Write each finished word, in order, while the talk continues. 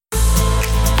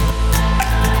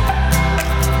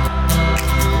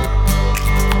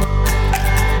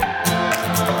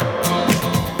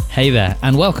Hey there,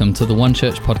 and welcome to the One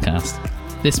Church podcast.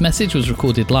 This message was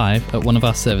recorded live at one of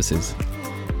our services.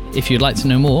 If you'd like to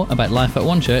know more about life at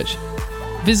One Church,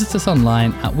 visit us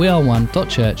online at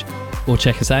weareone.church or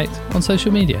check us out on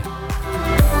social media.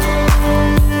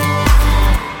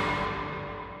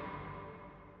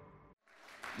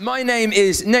 My name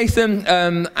is Nathan,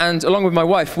 and along with my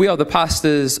wife, we are the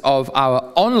pastors of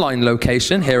our online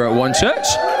location here at One Church.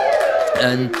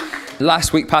 And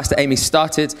last week, Pastor Amy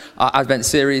started our Advent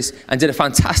series and did a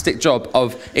fantastic job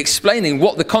of explaining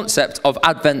what the concept of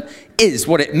Advent is,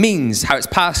 what it means, how it's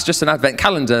past just an Advent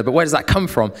calendar, but where does that come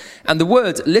from? And the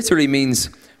word literally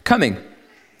means coming.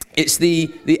 It's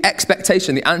the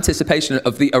expectation, the anticipation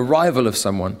of the arrival of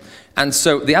someone. And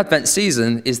so the Advent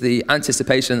season is the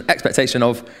expectation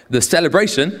of the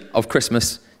celebration of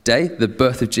Christmas Day, the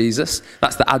birth of Jesus.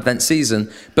 That's the Advent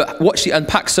season. But what she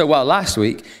unpacked so well last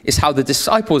week is how the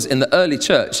disciples in the early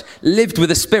church lived with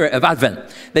a spirit of Advent.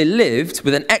 They lived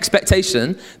with an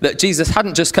expectation that Jesus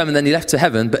hadn't just come and then he left to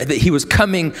heaven, but that he was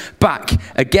coming back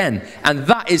again. And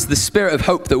that is the spirit of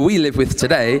hope that we live with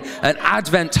today, an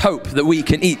Advent hope that we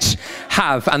can each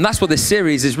have. And that's what this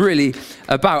series is really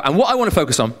about. And what I want to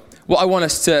focus on, what I want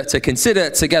us to consider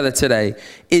together today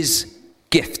is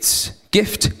gifts,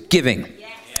 gift giving.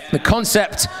 The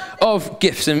concept of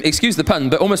gifts, and excuse the pun,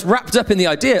 but almost wrapped up in the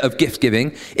idea of gift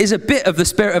giving is a bit of the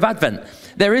spirit of Advent.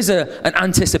 There is an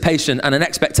anticipation and an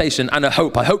expectation and a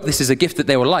hope. I hope this is a gift that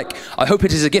they will like. I hope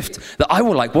it is a gift that I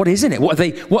will like. What is in it? What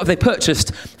have they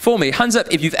purchased for me? Hands up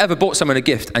if you've ever bought someone a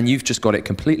gift and you've just got it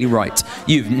completely right.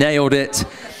 You've nailed it.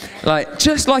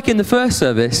 Just like in the first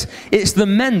service, it's the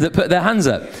men that put their hands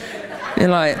up. You're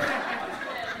like,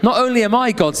 not only am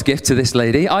I God's gift to this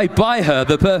lady, I buy her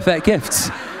the perfect gifts.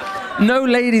 No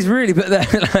ladies really, but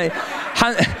they're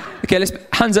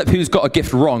hands up who's got a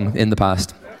gift wrong in the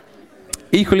past.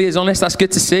 Equally as honest, that's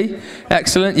good to see.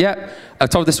 Excellent, yeah. I've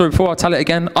told this story before, I'll tell it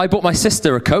again. I bought my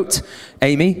sister a coat.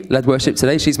 Amy led worship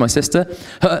today, she's my sister.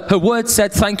 Her words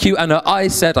said thank you, and her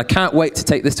eyes said, I can't wait to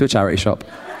take this to a charity shop.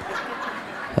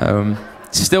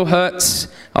 Still hurts.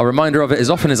 I'll remind her of it as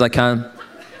often as I can.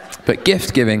 But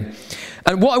gift giving.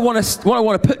 And what I want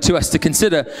to put to us to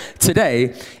consider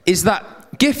today is that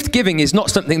gift giving is not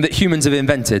something that humans have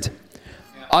invented.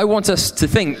 I want us to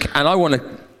think, and I want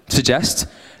to suggest,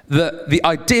 that the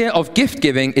idea of gift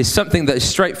giving is something that is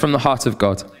straight from the heart of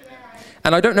God.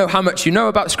 And I don't know how much you know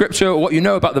about Scripture or what you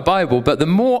know about the Bible, but the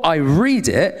more I read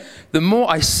it, the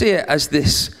more I see it as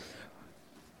this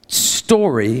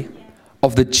story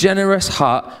of the generous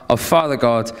heart of Father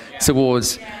God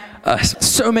towards us.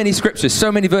 So many scriptures,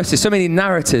 so many verses, so many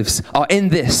narratives are in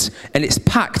this, and it's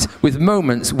packed with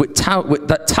moments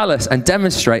that tell us and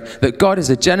demonstrate that God is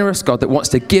a generous God that wants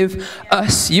to give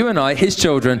us, you and I, his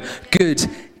children, good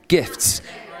gifts.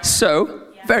 So,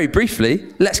 very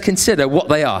briefly, let's consider what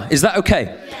they are. Is that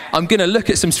okay? I'm going to look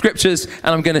at some scriptures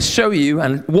and I'm going to show you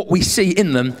and what we see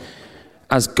in them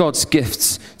as God's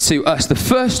gifts to us. The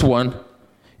first one,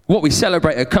 what we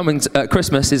celebrate at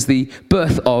Christmas, is the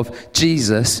birth of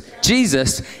Jesus.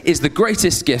 Jesus is the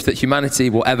greatest gift that humanity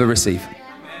will ever receive.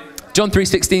 John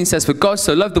 3:16 says, for God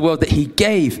so loved the world that he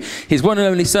gave his one and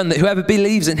only son, that whoever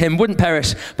believes in him wouldn't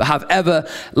perish but have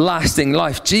everlasting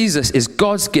life. Jesus is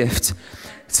God's gift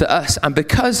to us. And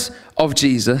because of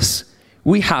Jesus,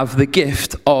 we have the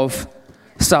gift of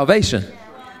salvation.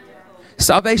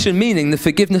 Salvation meaning the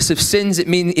forgiveness of sins. It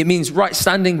means right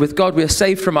standing with God. We are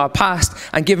saved from our past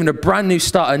and given a brand new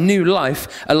start, a new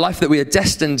life, a life that we are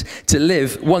destined to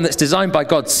live, one that's designed by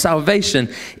God. Salvation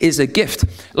is a gift.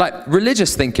 Like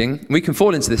religious thinking, we can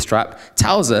fall into this trap,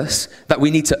 tells us that we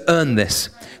need to earn this.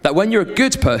 That when you're a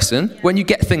good person, when you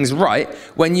get things right,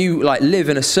 when you live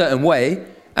in a certain way,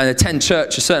 and attend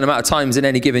church a certain amount of times in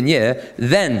any given year,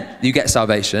 then you get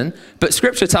salvation. But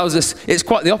Scripture tells us it's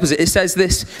quite the opposite. It says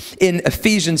this in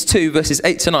Ephesians 2, verses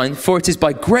 8 to 9, for it is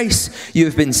by grace you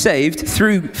have been saved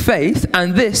through faith,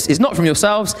 and this is not from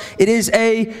yourselves, it is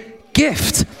a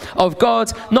gift of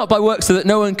God, not by works so that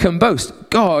no one can boast.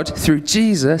 God, through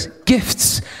Jesus,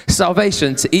 gifts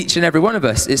salvation to each and every one of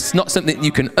us. It's not something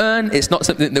you can earn. It's not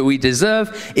something that we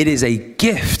deserve. It is a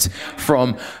gift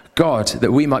from God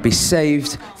that we might be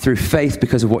saved through faith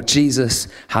because of what Jesus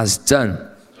has done.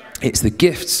 It's the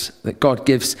gifts that God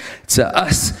gives to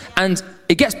us. And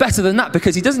it gets better than that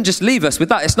because he doesn't just leave us with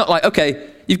that. It's not like,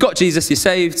 okay, you've got Jesus, you're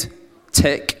saved,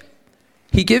 tick.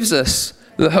 He gives us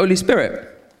the Holy Spirit.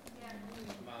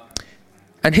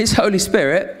 And his Holy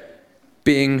Spirit,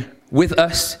 being with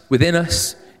us, within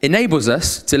us, enables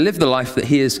us to live the life that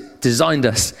he has designed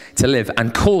us to live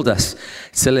and called us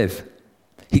to live.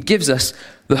 He gives us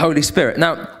the Holy Spirit.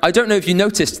 Now, I don't know if you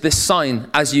noticed this sign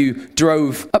as you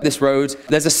drove up this road.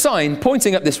 There's a sign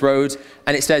pointing up this road,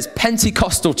 and it says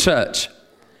Pentecostal Church.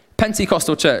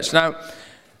 Pentecostal Church. Now,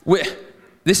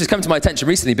 this has come to my attention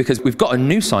recently because we've got a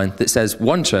new sign that says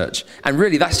One Church. And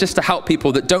really, that's just to help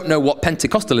people that don't know what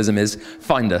Pentecostalism is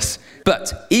find us.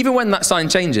 But even when that sign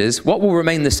changes, what will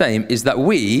remain the same is that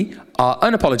we are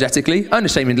unapologetically,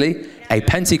 unashamedly, a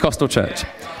Pentecostal church.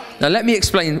 Now, let me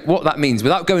explain what that means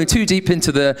without going too deep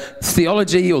into the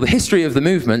theology or the history of the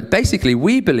movement. Basically,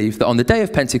 we believe that on the day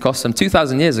of Pentecost, some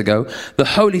 2,000 years ago, the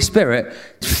Holy Spirit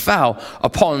fell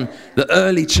upon the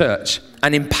early church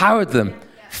and empowered them,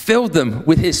 filled them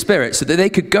with his Spirit so that they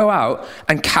could go out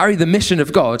and carry the mission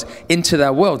of God into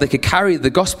their world. They could carry the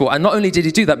gospel. And not only did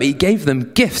he do that, but he gave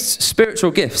them gifts,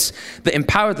 spiritual gifts that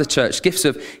empowered the church, gifts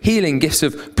of healing, gifts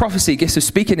of prophecy, gifts of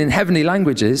speaking in heavenly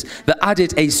languages that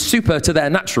added a super to their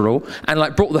natural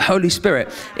and brought the Holy Spirit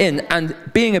in. And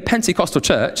being a Pentecostal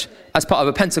church as part of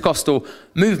a Pentecostal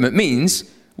movement means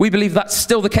we believe that's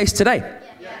still the case today.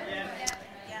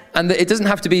 And that it doesn't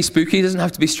have to be spooky, it doesn't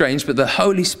have to be strange, but the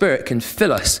Holy Spirit can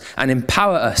fill us and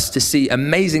empower us to see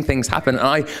amazing things happen. And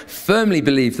I firmly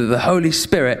believe that the Holy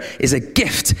Spirit is a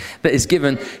gift that is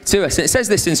given to us. And it says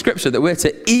this in Scripture, that we're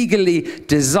to eagerly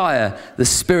desire the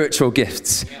spiritual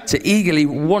gifts, to eagerly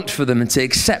want for them and to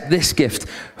accept this gift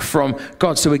from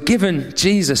God. So we're given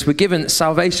Jesus, we're given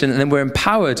salvation, and then we're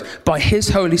empowered by his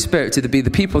Holy Spirit to be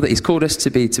the people that he's called us to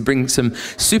be, to bring some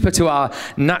super to our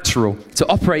natural, to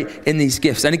operate in these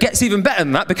gifts. And it gets even better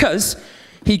than that because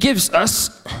he gives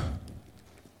us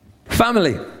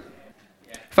family.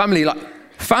 Family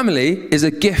is a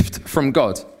gift from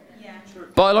God.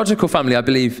 Biological family, I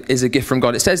believe, is a gift from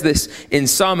God. It says this in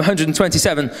Psalm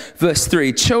 127, verse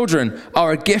 3. Children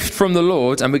are a gift from the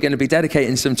Lord, and we're going to be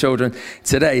dedicating some children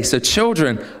today. So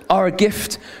children are a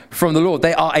gift from the Lord.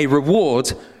 They are a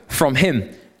reward from him.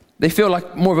 They feel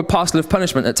like more of a parcel of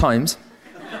punishment at times.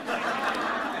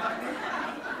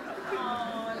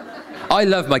 I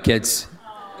love my kids.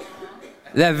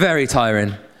 They're very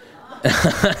tiring.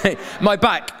 My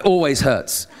back always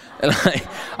hurts.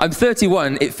 I'm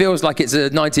 31. It feels like it's a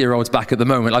 90-year-old's back at the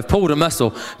moment. I've pulled a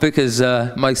muscle because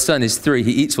my son is 3.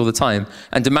 He eats all the time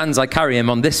and demands I carry him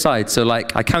on this side. So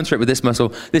I counter it with this muscle.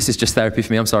 This is just therapy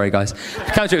for me. I'm sorry, guys.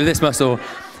 I counter it with this muscle.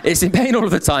 It's in pain all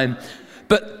of the time.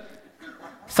 But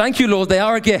thank you, Lord. They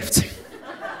are a gift.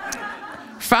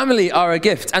 Family are a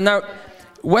gift. And now,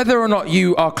 whether or not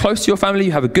you are close to your family,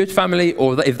 you have a good family,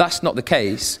 or if that's not the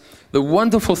case, the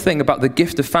wonderful thing about the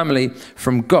gift of family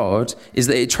from God is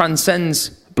that it transcends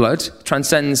blood,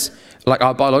 transcends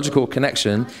our biological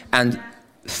connection, and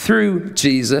through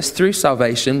Jesus, through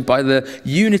salvation, by the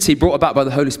unity brought about by the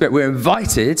Holy Spirit, we're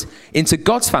invited into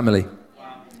God's family.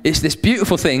 It's this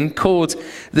beautiful thing called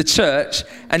the church.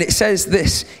 And it says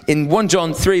this in 1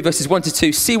 John 3, verses 1 to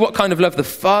 2. See what kind of love the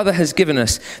Father has given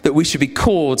us, that we should be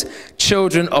called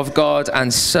children of God,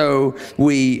 and so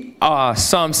we are.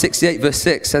 Psalm 68, verse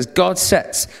 6 says, God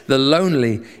sets the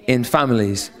lonely in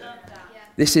families.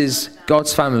 This is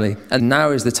God's family. And now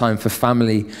is the time for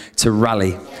family to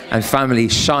rally. And family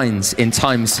shines in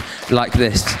times like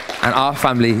this. And our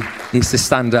family needs to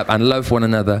stand up and love one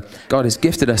another. God has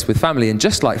gifted us with family. And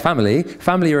just like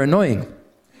family are annoying.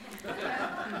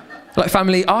 Like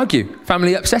family argue.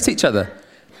 Family upset each other.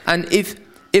 And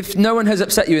if no one has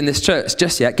upset you in this church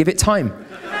just yet, give it time.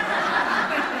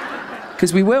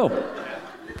 Because we will.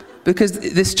 Because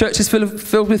this church is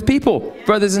filled with people,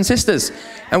 brothers and sisters,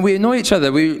 and we annoy each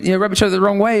other. We rub each other the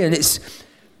wrong way,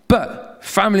 but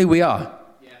family we are,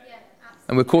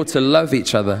 and we're called to love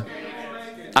each other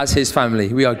as his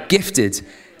family. We are gifted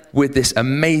with this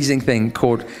amazing thing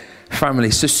called family.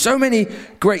 So many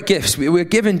great gifts. We're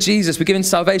given Jesus, we're given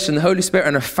salvation, the Holy Spirit,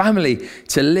 and a family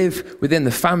to live within the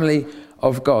family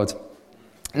of God.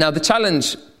 Now, the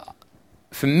challenge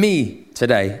for me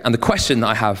today, and the question that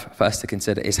I have for us to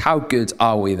consider, is how good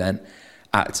are we then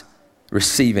at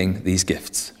receiving these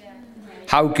gifts?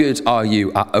 How good are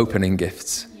you at opening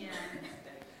gifts?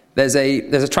 There's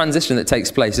a transition that takes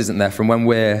place, isn't there, from when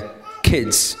we're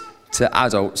kids to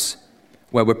adults,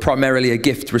 where we're primarily a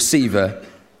gift receiver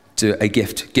to a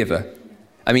gift giver.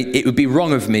 I mean, it would be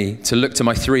wrong of me to look to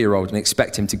my 3-year-old and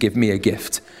expect him to give me a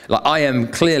gift. I am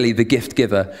clearly the gift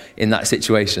giver in that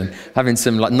situation. Having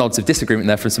some nods of disagreement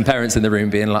there from some parents in the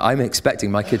room, being I'm expecting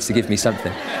my kids to give me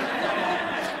something.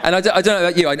 And I don't know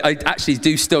about you, I actually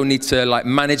do still need to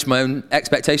manage my own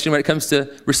expectation when it comes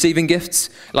to receiving gifts.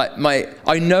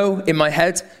 I know in my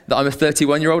head that I'm a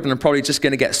 31-year-old and I'm probably just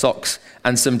going to get socks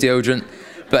and some deodorant.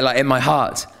 But in my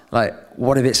heart,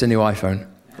 what if it's a new iPhone?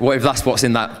 What if that's what's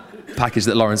in that package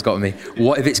that Lauren's got me.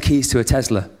 What if it's keys to a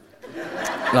Tesla?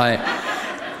 Like,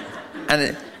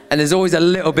 and there's always a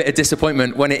little bit of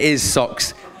disappointment when it is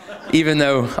socks, even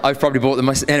though I've probably bought them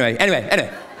myself.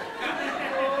 Anyway.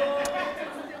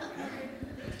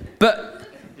 But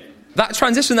that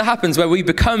transition that happens where we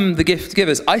become the gift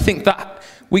givers, I think that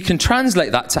we can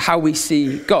translate that to how we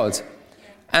see God.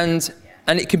 And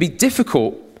it can be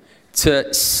difficult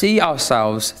to see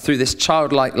ourselves through this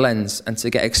childlike lens and to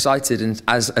get excited, and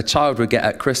as a child would get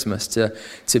at Christmas,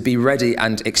 to be ready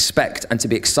and expect and to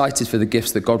be excited for the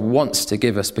gifts that God wants to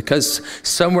give us, because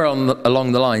somewhere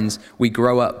along the lines we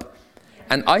grow up.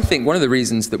 And I think one of the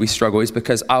reasons that we struggle is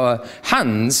because our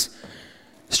hands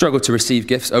struggle to receive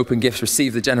gifts, open gifts,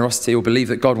 receive the generosity, or believe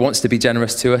that God wants to be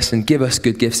generous to us and give us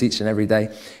good gifts each and every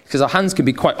day. Because our hands can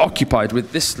be quite occupied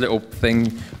with this little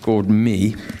thing called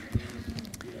me.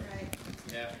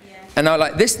 And now,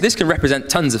 like, this can represent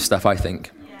tons of stuff, I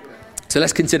think. So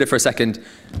let's consider for a second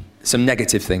some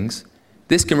negative things.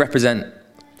 This can represent,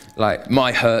 like,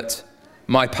 my hurt,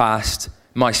 my past,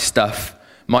 my stuff,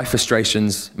 my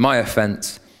frustrations, my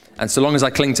offense. And so long as I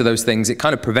cling to those things, it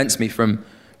kind of prevents me from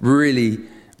really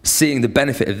seeing the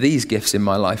benefit of these gifts in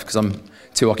my life because I'm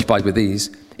too occupied with these.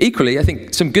 Equally, I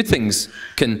think some good things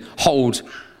can hold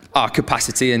our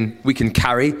capacity and we can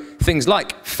carry things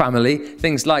like family,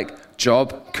 things like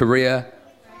job, career,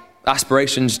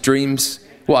 aspirations, dreams,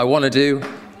 what I want to do.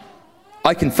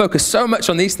 I can focus so much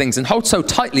on these things and hold so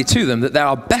tightly to them that there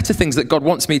are better things that God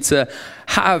wants me to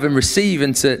have and receive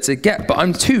and to get, but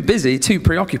I'm too busy, too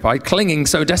preoccupied, clinging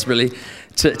so desperately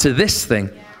to this thing.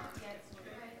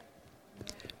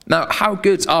 Now, how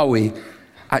good are we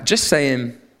at just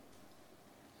saying,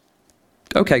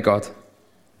 okay, God,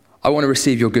 I want to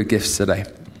receive your good gifts today.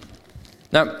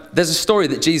 Now, there's a story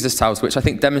that Jesus tells, which I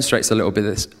think demonstrates a little bit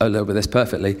of this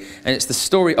perfectly, and it's the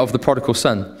story of the prodigal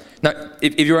son. Now,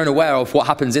 if you're unaware of what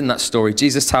happens in that story,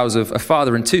 Jesus tells of a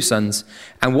father and two sons,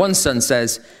 and one son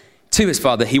says to his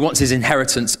father he wants his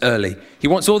inheritance early. He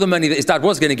wants all the money that his dad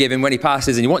was going to give him when he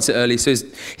passes, and he wants it early, so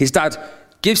his dad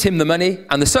gives him the money,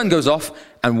 and the son goes off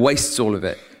and wastes all of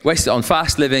it. Wastes it on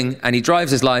fast living, and he drives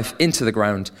his life into the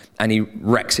ground, and he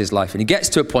wrecks his life. And he gets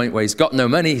to a point where he's got no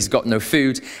money, he's got no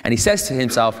food, and he says to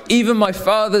himself, even my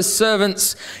father's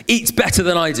servants eat better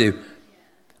than I do.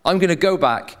 I'm going to go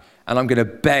back, and I'm going to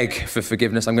beg for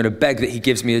forgiveness. I'm going to beg that he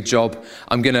gives me a job.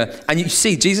 And you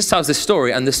see, Jesus tells this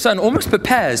story, and the son almost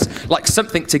prepares like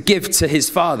something to give to his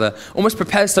father, almost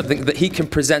prepares something that he can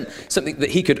present, something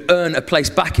that he could earn a place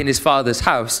back in his father's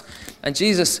house. And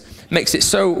Jesus makes it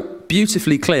so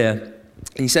beautifully clear.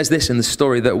 And he says this in the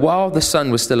story, that while the son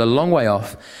was still a long way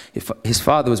off, his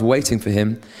father was waiting for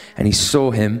him, and he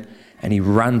saw him, and he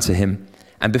ran to him.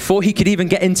 And before he could even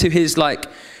get into his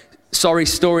sorry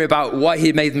story about why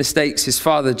he made mistakes, his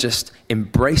father just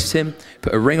embraced him,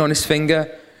 put a ring on his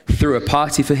finger, threw a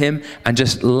party for him, and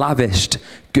just lavished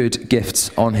good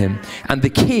gifts on him. And the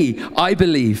key, I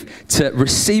believe, to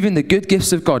receiving the good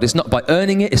gifts of God is not by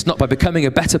earning it, it's not by becoming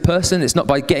a better person, it's not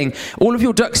by getting all of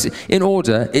your ducks in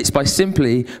order, it's by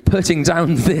simply putting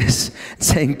down this,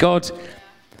 saying, God,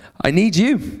 I need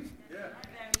you.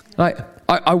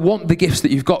 I want the gifts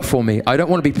that you've got for me. I don't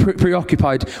want to be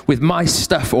preoccupied with my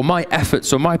stuff or my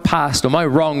efforts or my past or my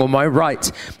wrong or my right.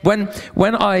 When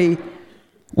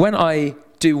I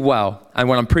do well and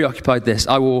when I'm preoccupied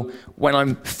when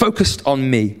I'm focused on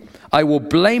me, I will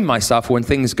blame myself when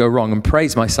things go wrong and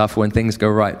praise myself when things go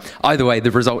right. Either way,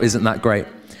 the result isn't that great.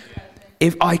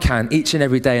 If I can, each and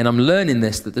every day, and I'm learning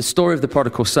this, that the story of the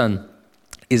prodigal son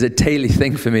is a daily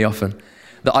thing for me often,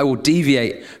 that I will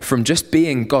deviate from just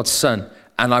being God's son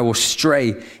and I will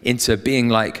stray into being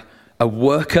like a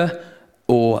worker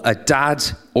or a dad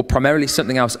or primarily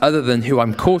something else other than who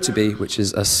I'm called to be, which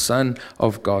is a son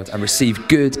of God, and receive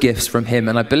good gifts from him.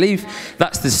 And I believe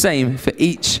that's the same for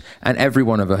each and every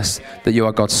one of us, that you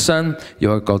are God's son,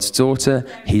 you are God's daughter.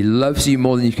 He loves you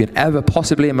more than you could ever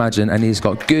possibly imagine, and he's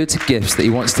got good gifts that he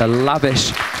wants to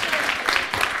lavish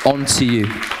onto you.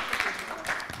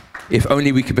 If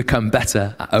only we could become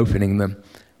better at opening them.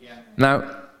 Yeah.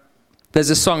 Now, there's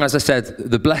a song, as I said,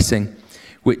 The Blessing,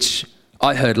 which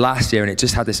I heard last year, and it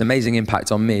just had this amazing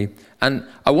impact on me. And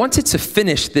I wanted to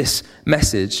finish this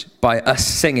message by us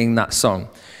singing that song,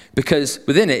 because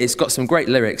within it, it's got some great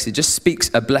lyrics. It just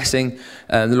speaks a blessing.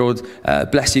 The Lord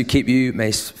bless you, keep you, may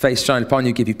his face shine upon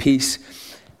you, give you peace.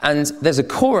 And there's a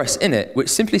chorus in it which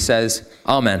simply says,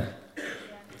 Amen.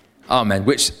 Amen,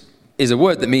 which is a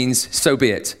word that means, so be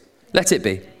it. Let it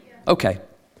be. Okay.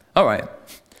 All right.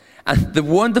 And the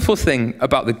wonderful thing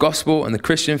about the gospel and the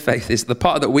Christian faith is the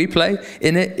part that we play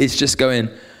in it is just going,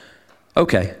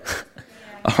 okay.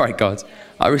 All right, God.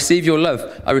 I receive your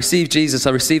love. I receive Jesus.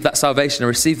 I receive that salvation. I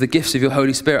receive the gifts of your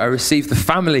Holy Spirit. I receive the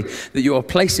family that you are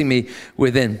placing me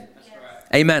within.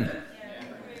 Amen.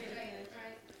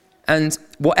 And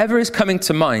whatever is coming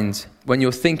to mind when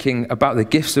you're thinking about the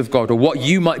gifts of God or what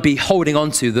you might be holding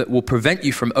on to that will prevent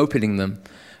you from opening them,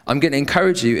 I'm going to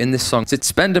encourage you in this song to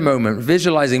spend a moment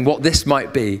visualizing what this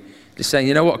might be. Just saying,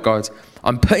 you know what, God,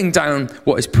 I'm putting down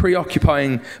what is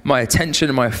preoccupying my attention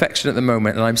and my affection at the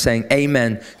moment, and I'm saying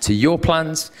amen to your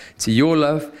plans, to your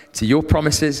love, to your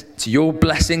promises, to your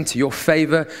blessing, to your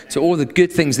favor, to all the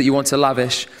good things that you want to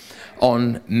lavish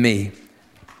on me.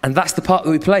 And that's the part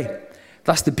that we play.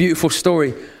 That's the beautiful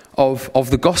story of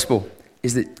the gospel,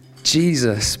 is that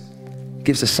Jesus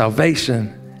gives us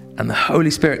salvation and the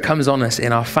Holy Spirit comes on us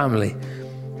in our family.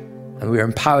 And we are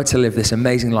empowered to live this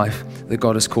amazing life that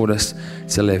God has called us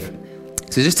to live.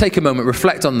 So just take a moment,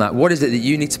 reflect on that. What is it that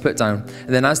you need to put down? And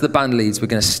then as the band leads, we're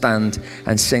going to stand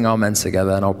and sing Amen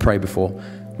together, and I'll pray before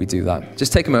we do that.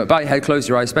 Just take a moment, bow your head, close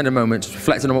your eyes, spend a moment just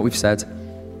reflecting on what we've said.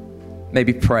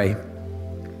 Maybe pray.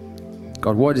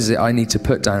 God, what is it I need to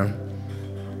put down?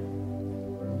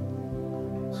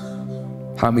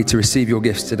 Help me to receive your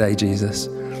gifts today, Jesus.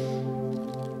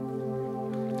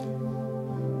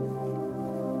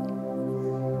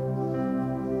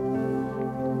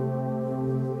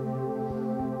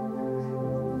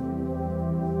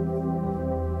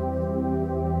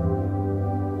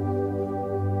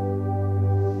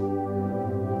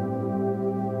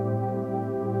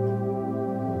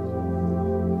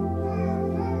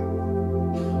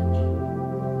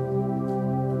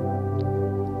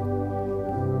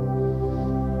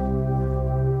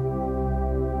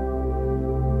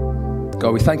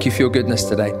 God, we thank you for your goodness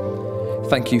today.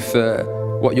 Thank you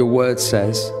for what your word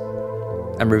says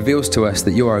and reveals to us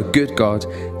that you are a good God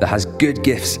that has good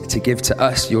gifts to give to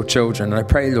us, your children. And I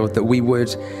pray, Lord, that we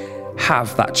would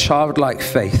have that childlike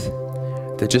faith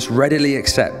that just readily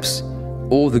accepts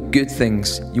all the good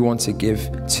things you want to give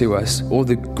to us, all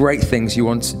the great things you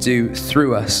want to do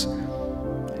through us.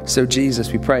 So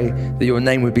Jesus, we pray that your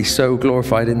name would be so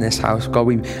glorified in this house. God,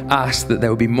 we ask that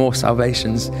there would be more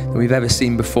salvations than we've ever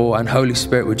seen before. And Holy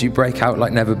Spirit, would you break out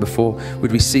like never before?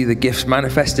 Would we see the gifts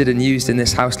manifested and used in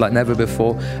this house like never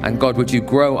before? And God, would you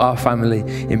grow our family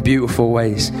in beautiful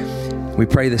ways? We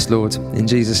pray this, Lord, in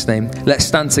Jesus' name. Let's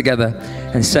stand together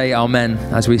and say amen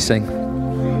as we sing.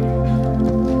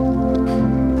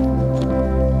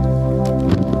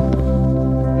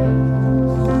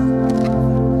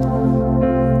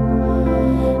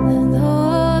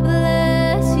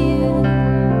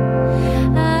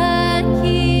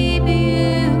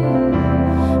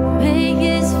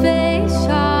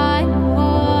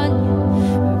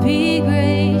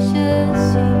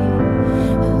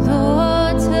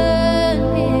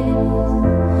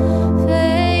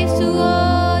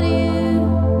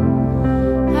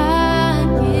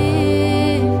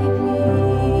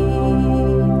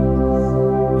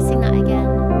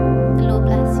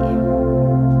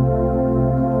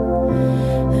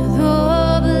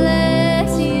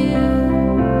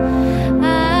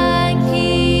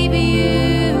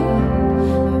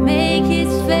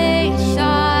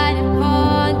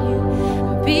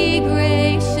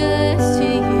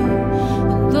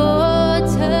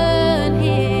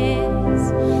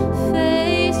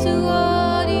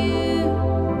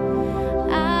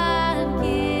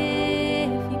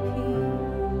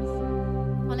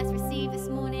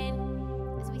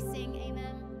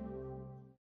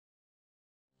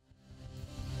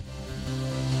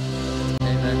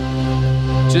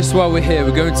 Just while we're here,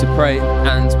 we're going to pray,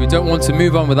 and we don't want to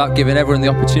move on without giving everyone the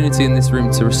opportunity in this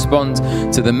room to respond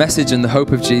to the message and the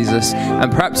hope of Jesus. And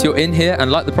perhaps you're in here,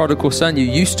 and like the prodigal son, you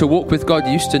used to walk with God,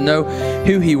 you used to know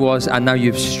who he was, and now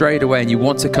you've strayed away and you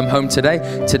want to come home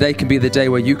today. Today can be the day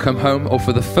where you come home, or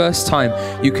for the first time,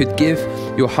 you could give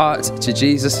your heart to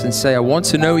Jesus and say, I want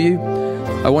to know you,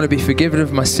 I want to be forgiven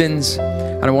of my sins,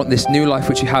 and I want this new life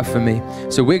which you have for me.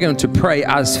 So we're going to pray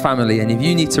as family. And if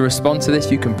you need to respond to this,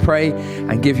 you can pray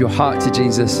and give your heart to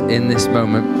Jesus in this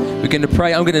moment. We're going to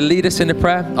pray. I'm going to lead us in a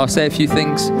prayer. I'll say a few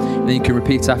things, and then you can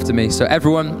repeat after me. So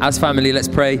everyone, as family, let's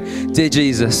pray. Dear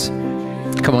Jesus,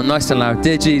 come on, nice and loud.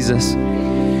 Dear Jesus,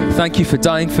 thank you for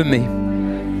dying for me.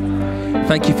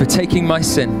 Thank you for taking my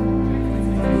sin.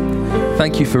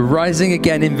 Thank you for rising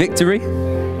again in victory,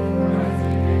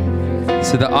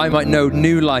 so that I might know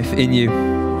new life in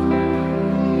you.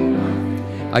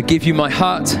 I give you my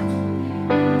heart.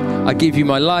 I give you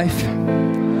my life.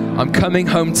 I'm coming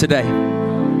home today.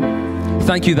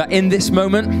 Thank you that in this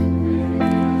moment,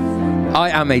 I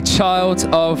am a child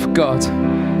of God.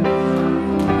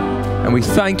 And we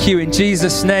thank you in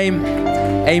Jesus' name.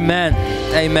 Amen.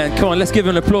 Amen. Come on, let's give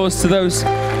an applause to those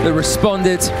that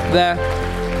responded there.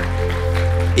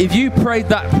 If you prayed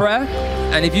that prayer,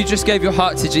 and if you just gave your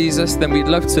heart to Jesus, then we'd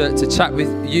love to chat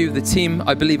with you. The team,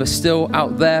 I believe, are still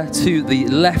out there to the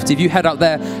left. If you head out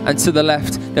there and to the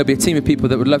left, there'll be a team of people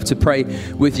that would love to pray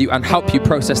with you and help you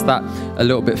process that a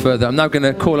little bit further. I'm now going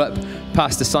to call up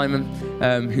Pastor Simon,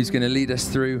 who's going to lead us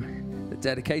through the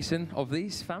dedication of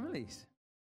these families.